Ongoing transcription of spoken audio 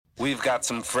We've got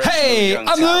some fresh. Hey,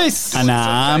 I'm Luis. And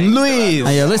I'm Luis.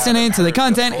 And you're listening to the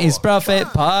Content is Profit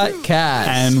podcast.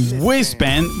 And we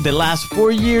spent the last 4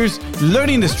 years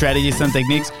learning the strategies and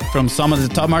techniques from some of the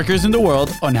top marketers in the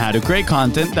world on how to create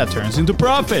content that turns into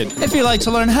profit. If you'd like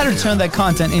to learn how to turn that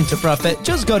content into profit,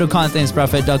 just go to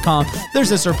contentisprofit.com.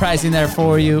 There's a surprise in there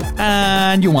for you,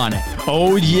 and you want it.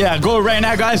 Oh yeah, go right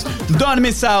now, guys. Don't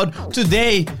miss out.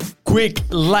 Today, quick,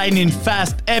 lightning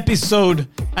fast episode,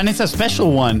 and it's a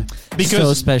special one because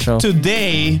So special.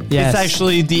 Today Yes. is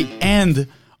actually the end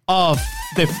of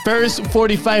the first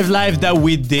 45 live that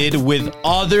we did with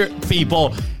other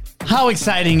people. How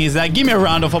exciting is that? Give me a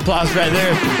round of applause right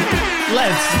there.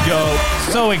 Let's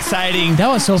go. So exciting. That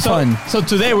was so fun. So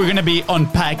today we're going to be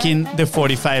unpacking the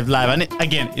 45 Live. And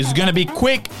again, it's going to be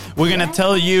quick. We're going to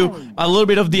tell you a little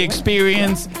bit of the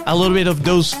experience, a little bit of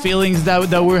those feelings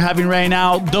that we're having right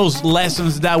now, those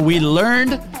lessons that we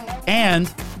learned, and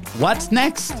what's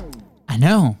next. I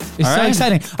know. It's All so right.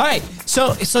 exciting. All right.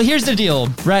 So here's the deal,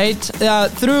 right? By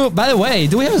the way,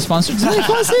 do we have a sponsor today,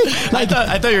 Quasi? I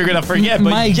thought you were going to forget, but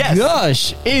My yes.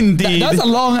 gosh. Indeed. That was a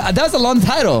long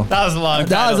title. That was a long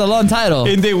That was a title. long title.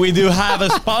 Indeed, we do have a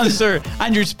sponsor,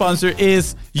 and your sponsor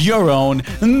is your own,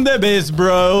 the Biz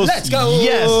Bros. Let's go.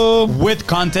 Yes, with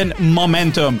Content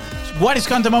Momentum. What is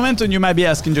Content Momentum, you might be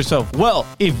asking yourself? Well,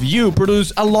 if you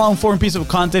produce a long-form piece of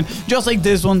content, just like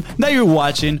this one that you're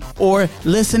watching or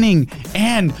listening,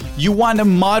 and you want a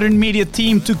modern media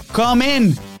team to come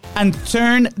in and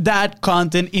turn that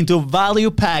content into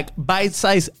value-packed,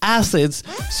 bite-sized assets,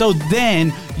 so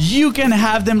then you can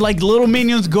have them like little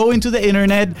minions go into the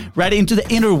internet, right into the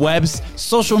interwebs,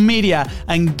 social media,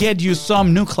 and get you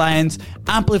some new clients,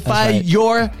 amplify That's right.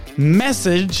 your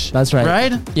message. That's right.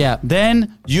 Right? Yeah.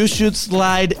 Then you should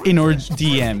slide in our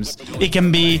DMs. It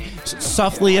can be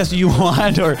softly as you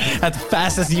want or as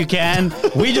fast as you can.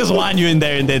 We just want you in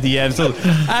there in the DMs. So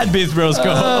at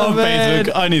BizBrosCo on man.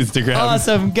 Facebook, on Instagram.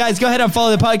 Awesome. Guys, go ahead and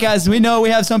follow the podcast. We know we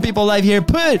have some people live here.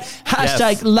 Put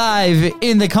hashtag live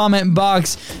in the comment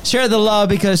box. Share the love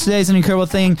because today's an incredible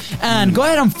thing. And go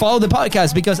ahead and follow the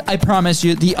podcast because I promise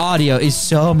you the audio is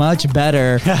so much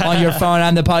better on your phone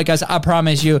and the podcast. I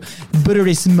promise you.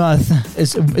 Buttery smooth.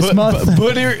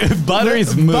 Buttery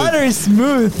smooth. Buttery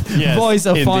smooth Yes, voice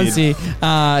of indeed.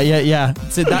 Fonzie. Yeah.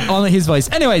 So that, only his voice.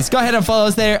 Anyways, go ahead and follow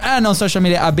us there and on social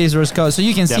media at BizBrosCo so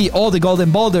you can see all the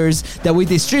golden boulders that we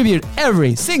distribute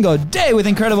every single day with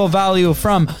incredible value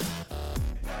from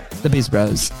the Biz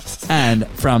Bros and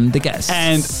from the guests.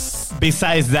 And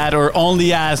besides that, or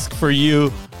only ask for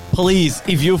you, please,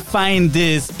 if you find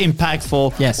this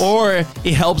impactful, Yes. or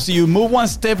it helps you move one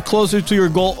step closer to your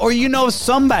goal, or you know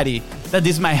somebody that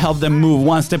this might help them move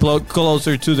one step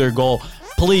closer to their goal,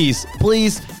 please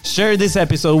share this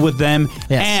episode with them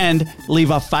and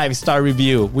leave a 5-star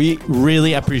review. We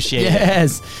really appreciate it.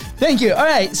 Yes. Thank you. All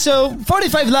right. So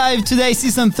 45 Live today,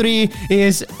 season 3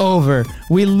 is over.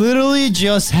 We literally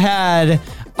just had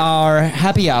our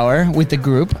happy hour with the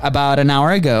group about an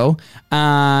hour ago,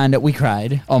 and we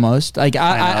cried almost. Like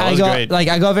I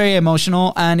got very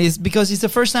emotional, and it's because it's the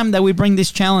first time that we bring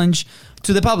this challenge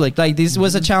to the public. Like this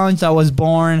was a challenge that was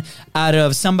born out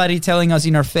of somebody telling us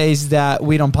in our face that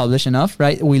we don't publish enough,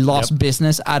 right? We lost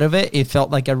business out of it. It felt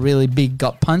like a really big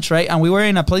gut punch, right? And we were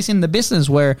in a place in the business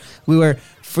where we were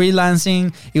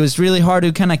freelancing. It was really hard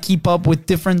to kind of keep up with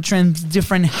different trends,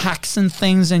 different hacks and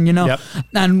things, and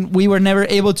and we were never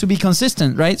able to be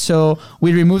consistent, right? So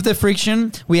we removed the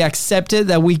friction. We accepted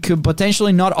that we could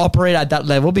potentially not operate at that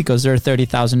level because they're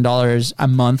 $30,000 a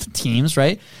month teams,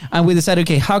 right? And we decided,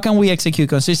 okay, how can we execute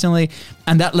consistently?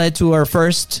 And that led to our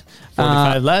first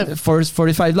 45 Live.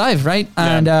 45 Live, right?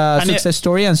 Yeah. And success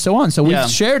story and so on. So we've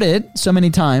shared it so many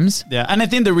times. Yeah, and I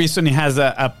think the reason it has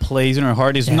a place in our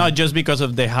heart is not just because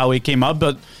of how it came up,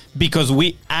 but because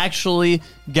we actually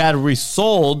got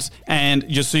results. And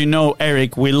just so you know,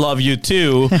 Eric, we love you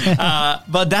too.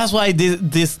 But that's why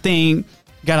this thing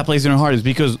got a place in our heart, is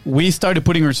because we started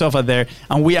putting ourselves out there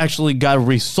and we actually got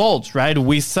results, right?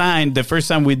 We signed the first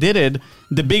time we did it,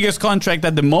 the biggest contract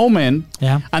at the moment.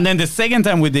 Yeah. And then the second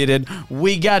time we did it,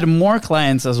 we got more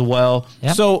clients as well.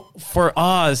 Yeah. So for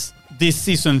us, this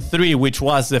season 3, which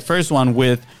was the first one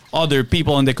with other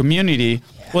people in the community,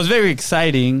 was very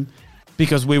exciting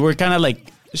because we were kind of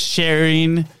like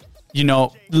sharing,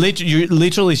 you're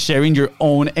literally sharing your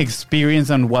own experience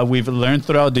and what we've learned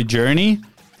throughout the journey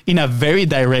in a very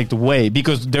direct way,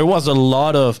 because there was a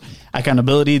lot of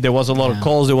accountability, there was a lot of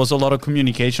calls, there was a lot of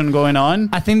communication going on.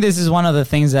 I think this is one of the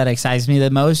things that excites me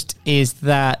the most, is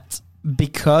that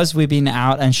because we've been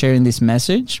out and sharing this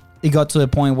message, it got to the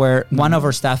point where one of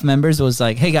our staff members was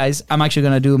like, hey guys, I'm actually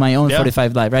going to do my own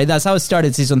 45 Live, right? That's how it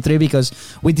started season 3, because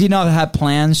we did not have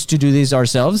plans to do this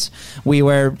ourselves. We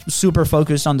were super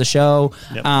focused on the show,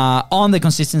 on the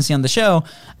consistency on the show.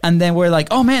 And then we're like,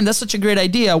 oh man, that's such a great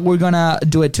idea. We're going to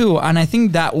do it too. And I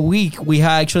think that week we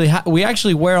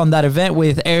actually were on that event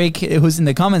with Eric, who's in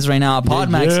the comments right now, at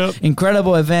PodMax.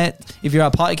 Incredible event. If you're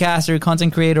a podcaster,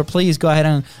 content creator, please go ahead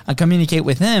and communicate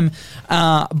with him.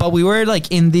 But we were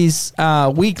like in these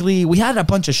weekly, we had a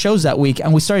bunch of shows that week,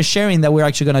 and we started sharing that we're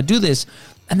actually going to do this.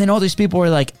 And then all these people were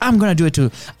like, I'm going to do it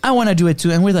too. I want to do it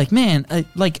too. And we're like, man,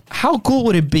 like how cool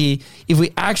would it be if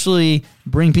we actually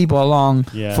bring people along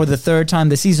for the third time,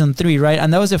 the season 3, right?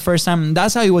 And that was the first time.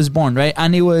 That's how it was born, right?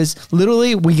 And it was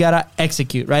literally, we got to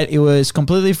execute, right? It was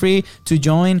completely free to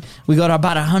join. We got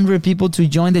about 100 people to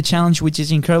join the challenge, which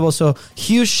is incredible. So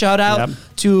huge shout out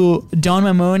to Don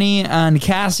Mamoni and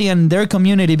Cassie and their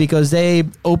community, because they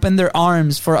opened their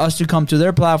arms for us to come to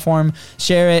their platform,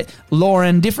 share it.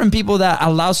 Lauren, different people that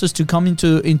allows us to come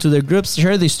into their groups,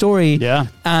 share the story,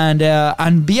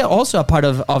 and be also a part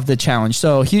of the challenge.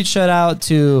 So huge shout out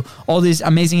to all these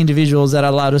amazing individuals that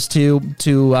allowed us to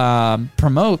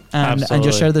promote and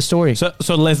just share the story. So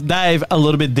let's dive a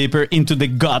little bit deeper into the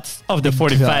guts of the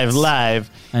 45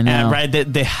 Live, and right,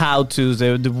 the how-tos,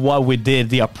 the what we did,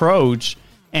 the approach.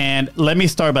 And let me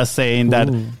start by saying that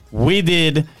we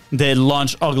did the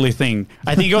launch ugly thing.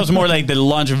 I think it was more like the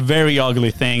launch very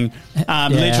ugly thing.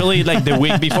 Literally like the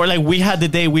week before, like we had the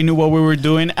day, we knew what we were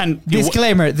doing. And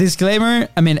disclaimer.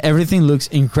 I mean, everything looks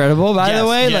incredible, by the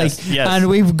way. And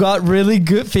we've got really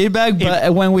good feedback.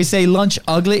 But when we say launch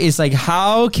ugly, it's like,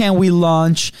 how can we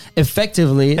launch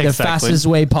effectively the fastest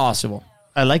way possible?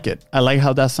 I like it. I like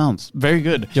how that sounds. Very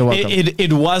good. You're welcome.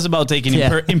 It was about taking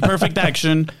imperfect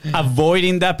action,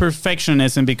 avoiding that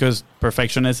perfectionism, because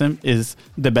perfectionism is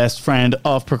the best friend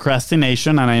of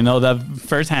procrastination, and I know that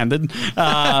first-handed.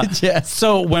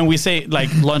 So when we say like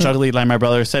launch ugly, like my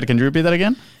brother said, can you repeat that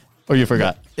again? Or you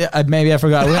forgot? Yeah, maybe I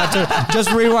forgot. We have to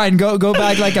just rewind. Go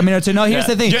back like a minute or two. No, here's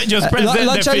the thing. Just press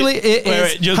launch ugly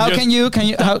is how can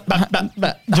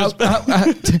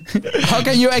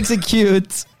you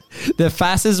execute the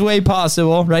fastest way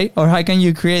possible, right? Or how can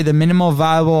you create the minimal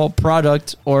viable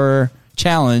product or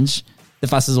challenge the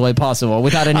fastest way possible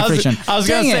without any friction? I was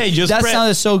going to say, that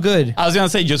sounded so good. I was going to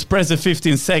say, just press the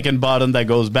 15-second button that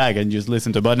goes back and just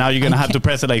listen to it. But now you're going to have to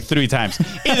press it like 3 times.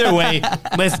 Either way,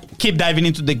 let's keep diving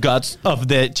into the guts of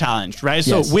the challenge, right?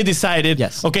 So we decided,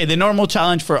 okay, the normal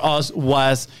challenge for us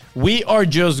was we are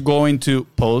just going to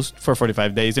post for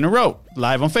 45 days in a row,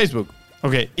 live on Facebook.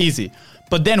 Okay, easy.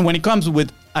 But then when it comes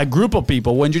with a group of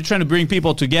people, when you're trying to bring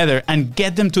people together and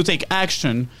get them to take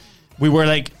action, we were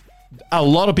like, a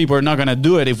lot of people are not going to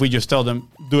do it if we just tell them,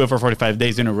 do it for 45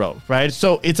 days in a row, right?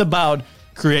 So it's about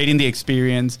creating the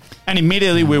experience. And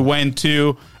immediately we went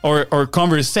to our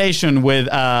conversation with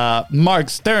Mark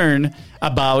Stern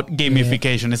about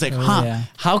gamification. It's like,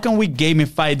 how can we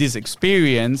gamify this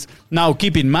experience? Now,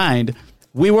 keep in mind,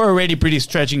 we were already pretty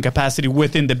stretching capacity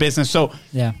within the business. So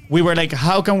we were like,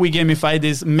 how can we gamify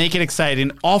this, make it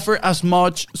exciting, offer as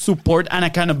much support and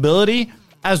accountability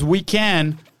as we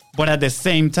can, but at the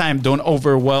same time, don't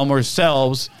overwhelm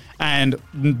ourselves and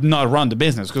not run the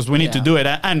business, because we need to do it.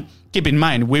 And keep in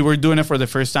mind, we were doing it for the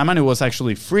first time and it was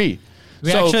actually free.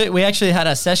 We actually had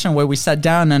a session where we sat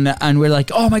down and we're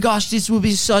like, oh my gosh, this would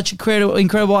be such a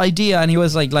incredible idea. And he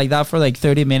was like that for like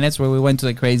 30 minutes where we went to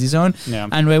the crazy zone.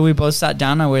 And where we both sat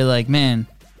down and we're like, man,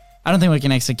 I don't think we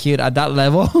can execute at that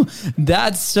level.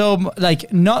 That's so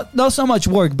like not so much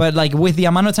work, but like with the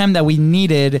amount of time that we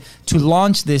needed to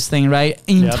launch this thing, right,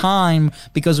 in time,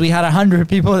 because we had 100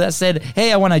 people that said,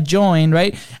 hey, I want to join,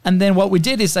 right? And then what we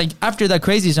did is like after that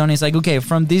crazy zone, it's like, okay,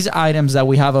 from these items that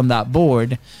we have on that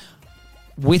board,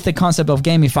 with the concept of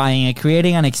gamifying it,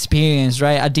 creating an experience,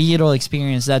 right? A digital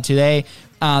experience that today,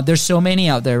 there's so many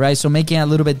out there, right? So making it a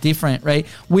little bit different, right?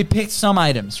 We picked some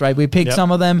items, right? We picked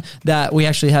some of them that we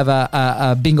actually have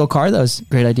a bingo card. That was a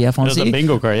great idea, Fonzie. It was a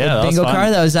bingo card, a bingo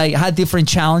card that was like had different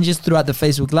challenges throughout the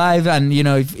Facebook Live. And, you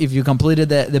know, if you completed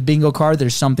the bingo card,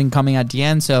 there's something coming at the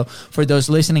end. So for those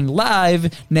listening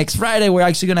live, next Friday, we're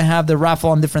actually going to have the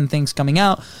raffle on different things coming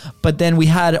out. But then we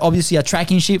had obviously a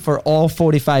tracking sheet for all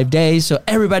 45 days. So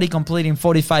everybody completing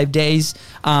 45 days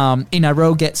in a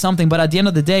row get something. But at the end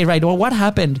of the day, right, well, what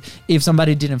happened if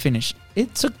somebody didn't finish?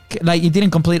 It took, like, it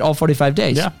didn't complete all 45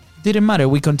 days. didn't matter.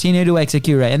 We continue to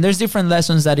execute, right? And there's different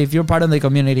lessons that if you're part of the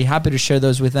community, happy to share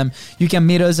those with them. You can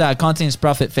meet us at Content is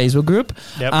Profit Facebook group.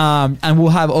 Yep. And we'll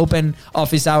have open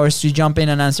office hours to jump in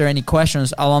and answer any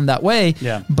questions along that way.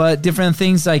 Yeah. But different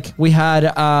things, like we had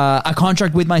a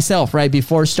contract with myself, right?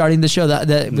 Before starting the show,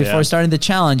 before starting the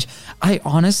challenge. I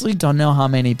honestly don't know how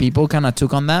many people kind of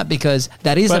took on that, because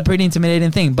that is a pretty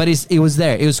intimidating thing, but it was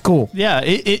there. It was cool. Yeah,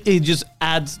 it just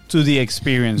adds to the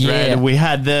experience, right? We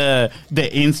had the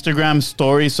Instagram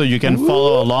story, so you can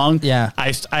follow along. Yeah,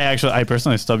 I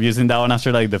personally stopped using that one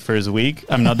after like the first week.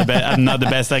 I'm not the best. I'm not the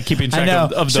best at keeping track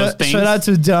of those things. Shout out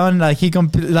to Don. Like he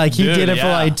did it for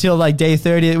like till like day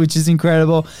 30, which is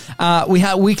incredible. We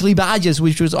had weekly badges,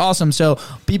 which was awesome. So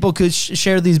people could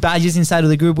share these badges inside of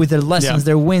the group with their lessons,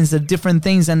 their wins, their different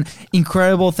things, and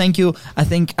incredible. Thank you. I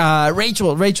think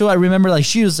Rachel. I remember like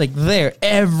she was like there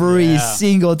every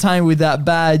single time with that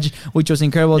badge, which was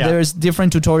incredible. There's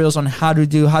different tutorials on how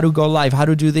to go live, how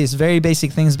to do this, very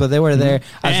basic things, but they were there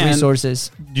as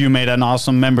resources. You made an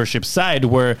awesome membership site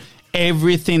where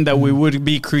everything that we would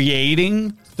be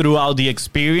creating throughout the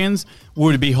experience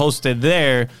would be hosted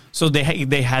there, so they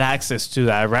had access to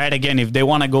that, right? Again, if they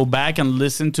want to go back and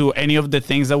listen to any of the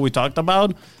things that we talked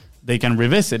about, they can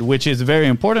revisit, which is very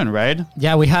important, right?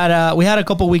 Yeah, we had a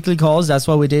couple weekly calls. That's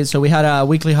what we did. So we had a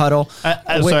weekly huddle.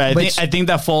 I think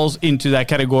that falls into that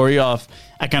category of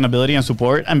accountability and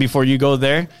support. And before you go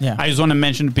there, I just want to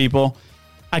mention to people,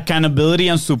 accountability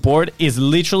and support is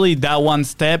literally that one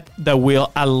step that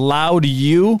will allow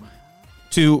you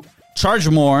to charge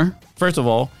more, first of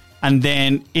all, and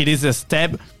then it is a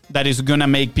step that is going to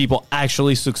make people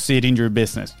actually succeed in your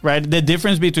business, right? The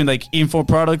difference between like info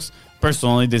products,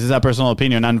 personally, this is a personal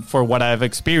opinion, and for what I've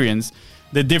experienced,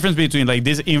 the difference between like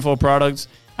these info products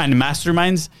and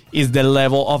masterminds is the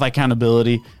level of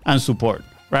accountability and support,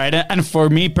 right? And for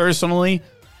me personally,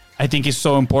 I think it's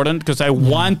so important because I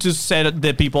want to set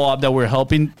the people up that we're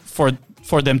helping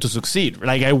for them to succeed.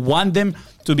 Like I want them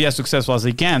to be as successful as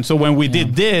they can. So when we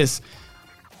did this,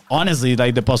 honestly,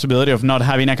 like the possibility of not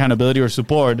having accountability or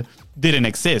support didn't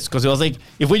exist, because it was like,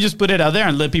 if we just put it out there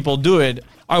and let people do it,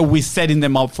 are we setting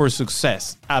them up for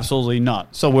success? Absolutely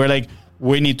not. So we're like,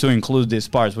 we need to include these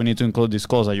parts. We need to include these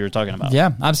calls that you're talking about.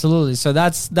 Yeah, absolutely. So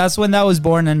that's when that was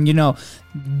born. And, you know,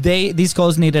 these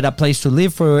calls needed a place to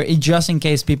live for it, just in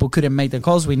case people couldn't make the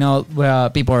calls. We know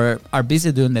people are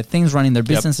busy doing their things, running their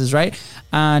businesses, right?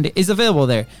 And it's available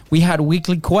there. We had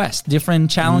weekly quests,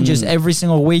 different challenges every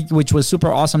single week, which was super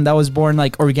awesome. That was born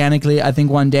like organically. I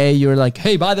think one day you were like,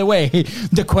 hey, by the way,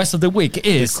 the quest of the week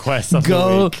is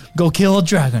go kill a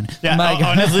dragon. Yeah,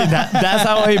 honestly, that's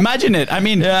how I imagine it. I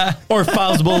mean, or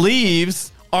false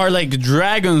beliefs are like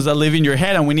dragons that live in your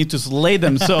head and we need to slay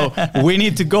them. So we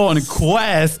need to go on a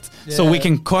quest so we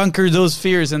can conquer those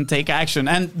fears and take action.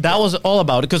 And that was all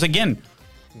about it. Because again,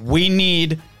 we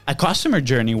need a customer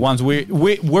journey. Once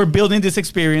we're building this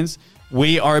experience,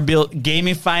 we are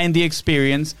gamifying the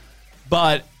experience,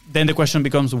 but then the question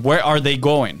becomes, where are they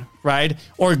going, right?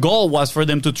 Our goal was for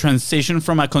them to transition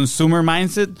from a consumer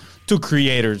mindset to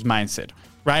creator's mindset,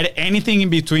 right? Anything in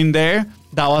between there,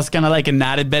 that was kind of like an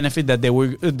added benefit that they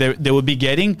would be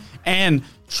getting. And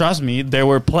trust me, there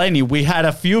were plenty. We had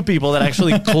a few people that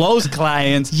actually closed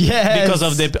clients because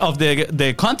of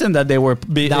the content that they were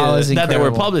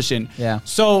publishing. Yeah.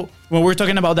 So when we're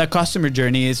talking about that customer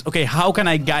journey, is okay, how can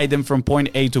I guide them from point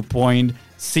A to point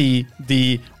C,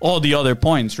 all the other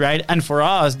points, right? And for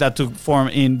us, that took form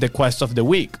in the quest of the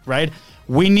week, right?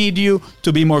 We need you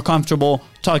to be more comfortable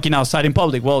talking outside in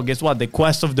public. Well, guess what? The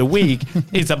quest of the week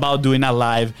is about doing a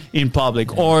live in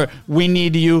public. Or we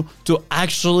need you to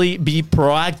actually be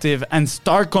proactive and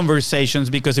start conversations,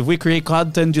 because if we create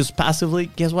content just passively,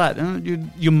 guess what?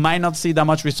 You might not see that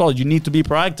much result. You need to be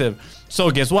proactive.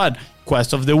 So guess what?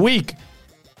 Quest of the week.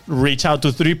 Reach out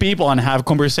to 3 people and have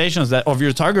conversations of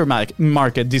your target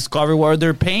market. Discover what are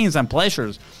their pains and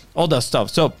pleasures. All that stuff.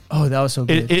 So, that was so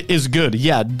good. It is good.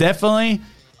 Yeah, definitely.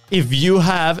 If you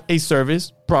have a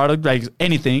service, product, like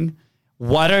anything,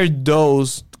 what are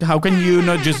those? How can you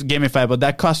not just gamify, but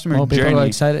that customer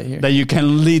journey that you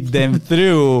can lead them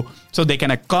through so they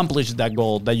can accomplish that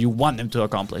goal that you want them to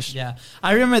accomplish? Yeah.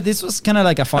 I remember this was kind of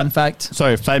like a fun fact.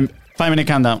 Sorry, 5-minute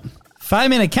countdown.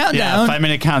 5-minute countdown? Yeah,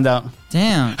 5-minute countdown.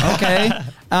 Damn. Okay.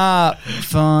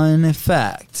 Fun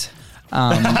fact.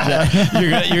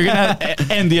 You're gonna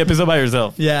end the episode by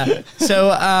yourself. Yeah.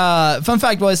 So fun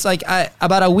fact was like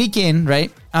about a week in,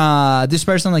 right? This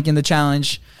person like in the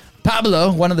challenge,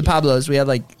 Pablo, one of the Pablos, we had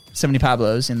like 70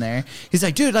 Pablos in there. He's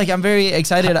like, dude, like I'm very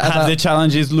excited about half the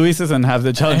challenge is Luis's and half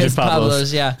the challenge is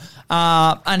Pablo's. Yeah.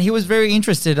 And he was very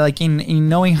interested, like in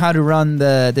knowing how to run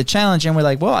the challenge. And we're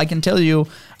like, well, I can tell you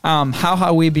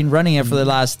how we've been running it for the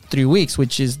last 3 weeks,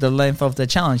 which is the length of the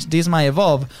challenge. This might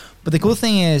evolve, but the cool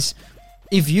thing is,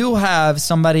 if you have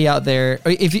somebody out there,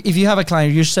 or if you have a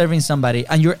client, you're serving somebody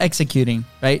and you're executing,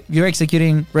 right? You're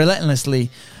executing relentlessly.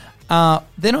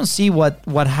 They don't see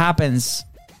what happens.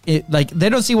 They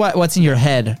don't see what's in your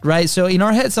head, right? So in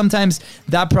our head, sometimes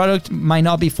that product might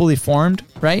not be fully formed,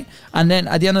 right? And then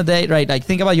at the end of the day, right, like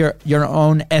think about your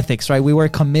own ethics, right? We were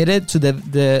committed to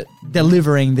the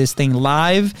delivering this thing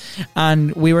live,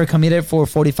 and we were committed for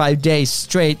 45 days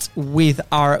straight with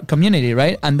our community,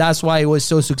 right? And that's why it was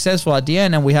so successful at the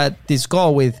end. And we had this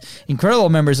call with incredible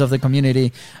members of the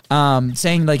community,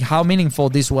 saying like how meaningful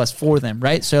this was for them,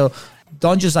 right? So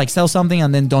don't just like sell something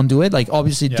and then don't do it. Like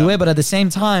obviously do it, but at the same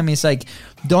time, it's like,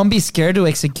 don't be scared to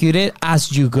execute it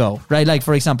as you go, right? Like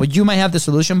for example, you might have the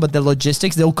solution, but the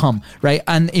logistics, they'll come, right?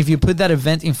 And if you put that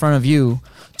event in front of you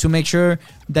to make sure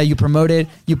that you promote it,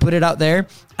 you put it out there,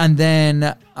 and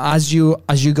then as you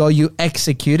go, you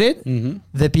execute it,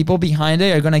 the people behind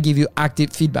it are going to give you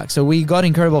active feedback. So we got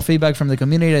incredible feedback from the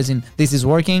community as in, this is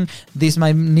working, this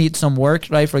might need some work,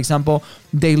 right? For example,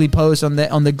 daily posts on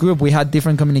the group, we had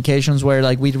different communications where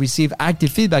like we'd receive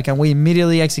active feedback and we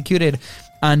immediately executed.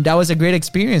 And that was a great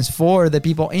experience for the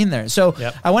people in there. So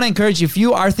I want to encourage you, if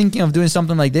you are thinking of doing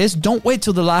something like this, don't wait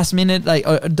till the last minute. Like,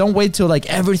 don't wait till like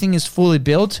everything is fully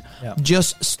built.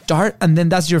 Just start, and then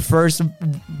that's your first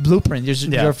blueprint,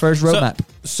 your first roadmap.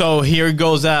 So here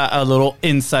goes a little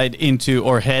insight into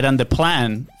our head and the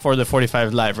plan for the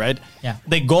 45 Live, right? Yeah.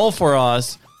 The goal for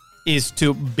us is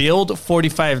to build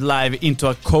 45 Live into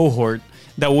a cohort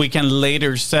that we can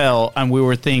later sell. And we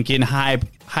were thinking high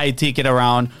ticket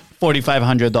around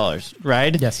 $4,500,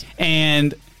 right? Yes.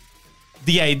 And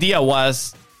the idea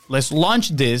was, let's launch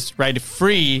this, right?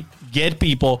 Free, get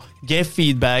people, get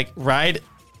feedback, right?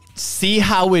 See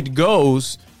how it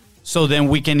goes, so then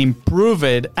we can improve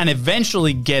it and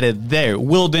eventually get it there.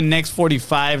 Will the next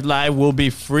 45 Live will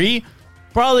be free?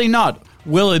 Probably not.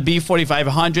 Will it be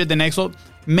 4,500 the next one?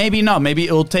 Maybe not. Maybe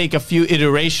it'll take a few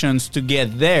iterations to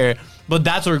get there, but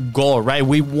that's our goal, right?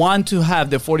 We want to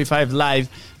have the 45 Live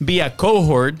be a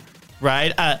cohort,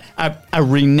 right? A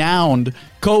renowned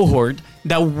cohort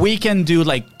that we can do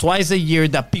like twice a year,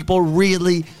 that people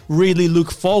really, really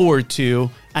look forward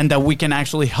to, and that we can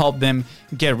actually help them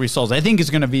get results. I think it's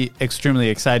going to be extremely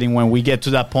exciting when we get to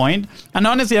that point. And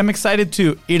honestly, I'm excited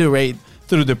to iterate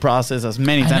through the process as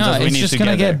many times as we need to get there. It's just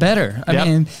going to get better. I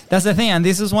mean, that's the thing. And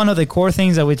this is one of the core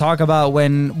things that we talk about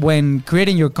when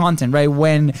creating your content, right?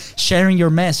 When sharing your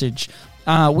message.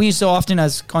 We so often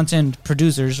as content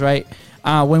producers, right?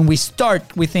 When we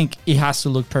start, we think it has to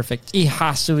look perfect. It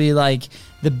has to be like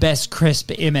the best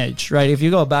crisp image, right? If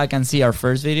you go back and see our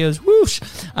first videos, whoosh.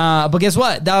 But guess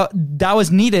what? That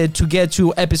was needed to get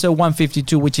to episode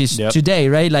 152, which is today,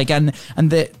 right? Like,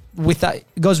 it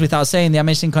goes without saying, the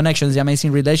amazing connections, the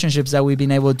amazing relationships that we've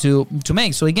been able to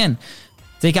make. So again,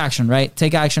 take action, right?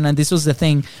 Take action. And this was the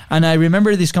thing. And I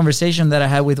remember this conversation that I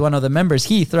had with one of the members,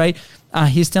 Heath, right?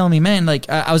 He's telling me, man, like,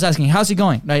 I was asking, how's it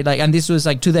going? Right? Like, and this was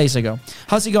like 2 days ago.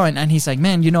 How's it going? And he's like,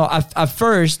 man, at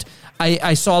first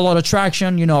I saw a lot of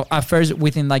traction, at first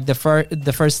within like the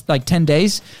first like 10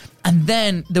 days. And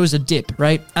then there was a dip,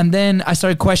 right? And then I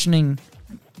started questioning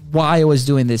why I was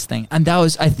doing this thing. And I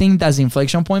think that's the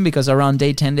inflection point, because around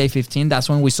day 10, day 15, that's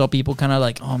when we saw people kind of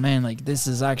like, oh man, like this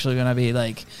is actually going to be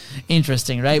like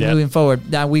interesting, right? Moving forward.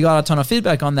 That we got a ton of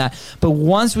feedback on that. But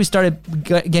once we started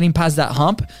getting past that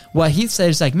hump, what he said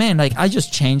is like, man, like I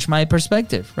just changed my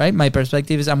perspective, right? My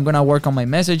perspective is I'm going to work on my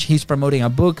message. He's promoting a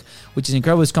book, which is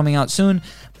incredible. It's coming out soon.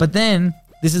 But then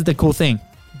this is the cool thing.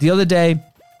 The other day,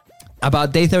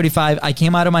 about day 35, I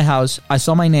came out of my house. I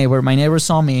saw my neighbor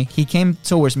saw me. He came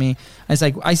towards me. I was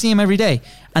like, I see him every day.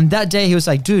 And that day he was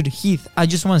like, dude, Heath, I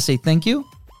just want to say thank you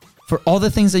for all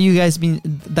the things that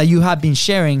you have been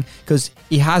sharing, because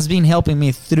it has been helping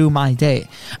me through my day.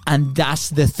 And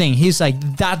that's the thing. He's like,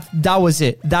 that was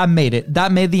it. That made it.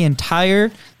 That made the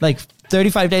entire like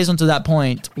 35 days until that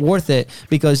point worth it,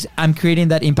 because I'm creating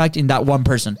that impact in that one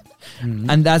person.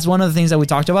 And that's one of the things that we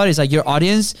talked about, is like your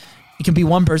audience. It can be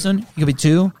one person, it could be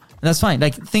two, and that's fine.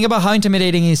 Like, think about how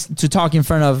intimidating it is to talk in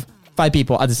front of 5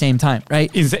 people at the same time,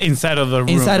 right? Inside of the room.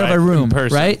 Inside of a room,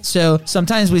 right? So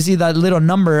sometimes we see that little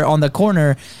number on the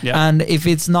corner, and if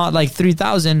it's not like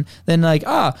 3,000, then like,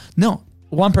 no,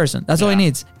 one person. That's all it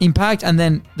needs. Impact, and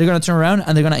then they're going to turn around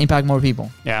and they're going to impact more people.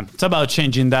 Yeah, it's about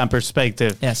changing that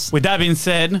perspective. Yes. With that being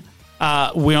said,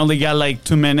 we only got like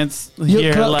 2 minutes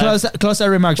here. Close our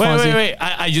remarks, Fonzie. Wait.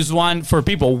 I just want for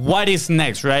people, what is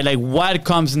next, right? Like, what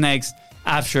comes next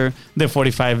after the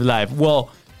 45 Live?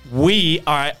 Well, we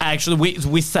are actually,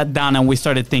 we sat down and we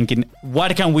started thinking,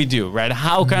 what can we do, right?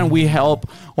 How can we help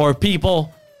our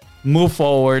people move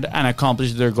forward and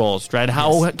accomplish their goals, right?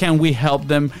 How can we help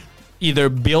them either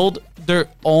build their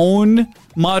own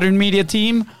modern media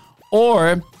team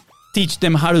or teach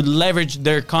them how to leverage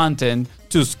their content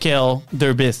to scale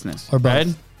their business, Or both.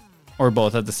 right? Or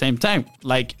both at the same time,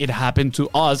 like it happened to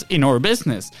us in our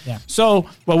business. Yeah. So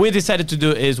what we decided to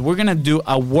do is we're going to do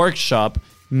a workshop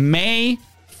May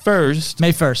 1st.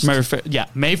 May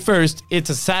 1st. May 1st. It's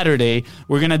a Saturday.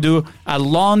 We're going to do a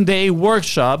long day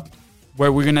workshop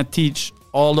where we're going to teach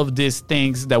all of these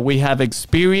things that we have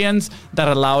experienced that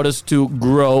allowed us to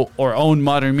grow our own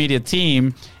modern media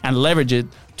team and leverage it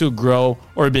to grow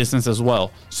our business as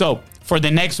well. So for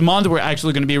the next month, we're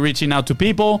actually going to be reaching out to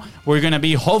people. We're going to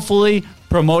be hopefully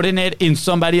promoting it in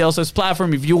somebody else's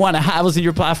platform. If you want to have us in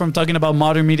your platform talking about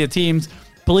modern media teams,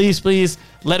 please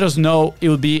let us know. It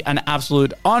would be an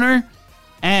absolute honor.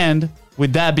 And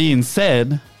with that being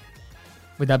said,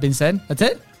 that's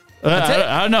it? That's it?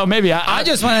 I don't know. Maybe I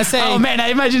just want to say... Oh, man, I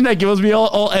imagine that it was be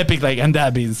all epic, like, and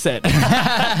that being said.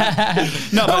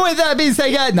 No, but with that being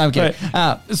said, guys... No, I'm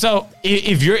kidding. So,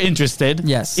 if you're interested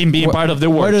Yes. in being part of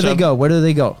the workshop... Where do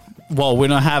they go? Well, we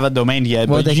don't have a domain yet,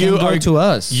 Well, but they you can go are to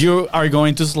us. You are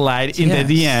going to slide in the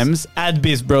DMs at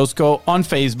BizBrosco on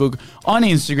Facebook, on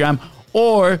Instagram,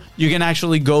 or you can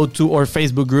actually go to our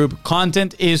Facebook group,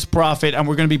 Content is Profit, and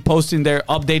we're going to be posting there,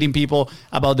 updating people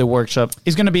about the workshop.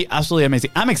 It's going to be absolutely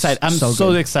amazing. I'm excited. I'm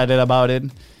so excited about it.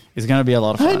 It's going to be a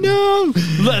lot of fun. I know.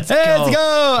 Let's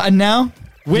go. And now,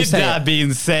 with that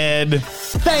being said,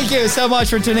 thank you so much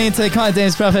for tuning into the Content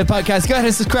is Profit podcast. Go ahead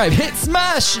and subscribe.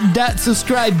 Smash that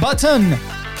subscribe button.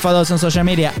 Follow us on social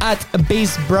media at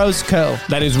BizBrosco.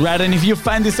 That is right. And if you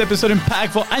find this episode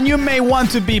impactful and you may want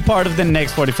to be part of the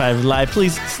next 45 Live,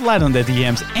 please slide on the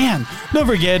DMs and don't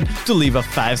forget to leave a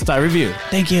 5-star review.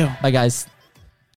 Thank you. Bye, guys.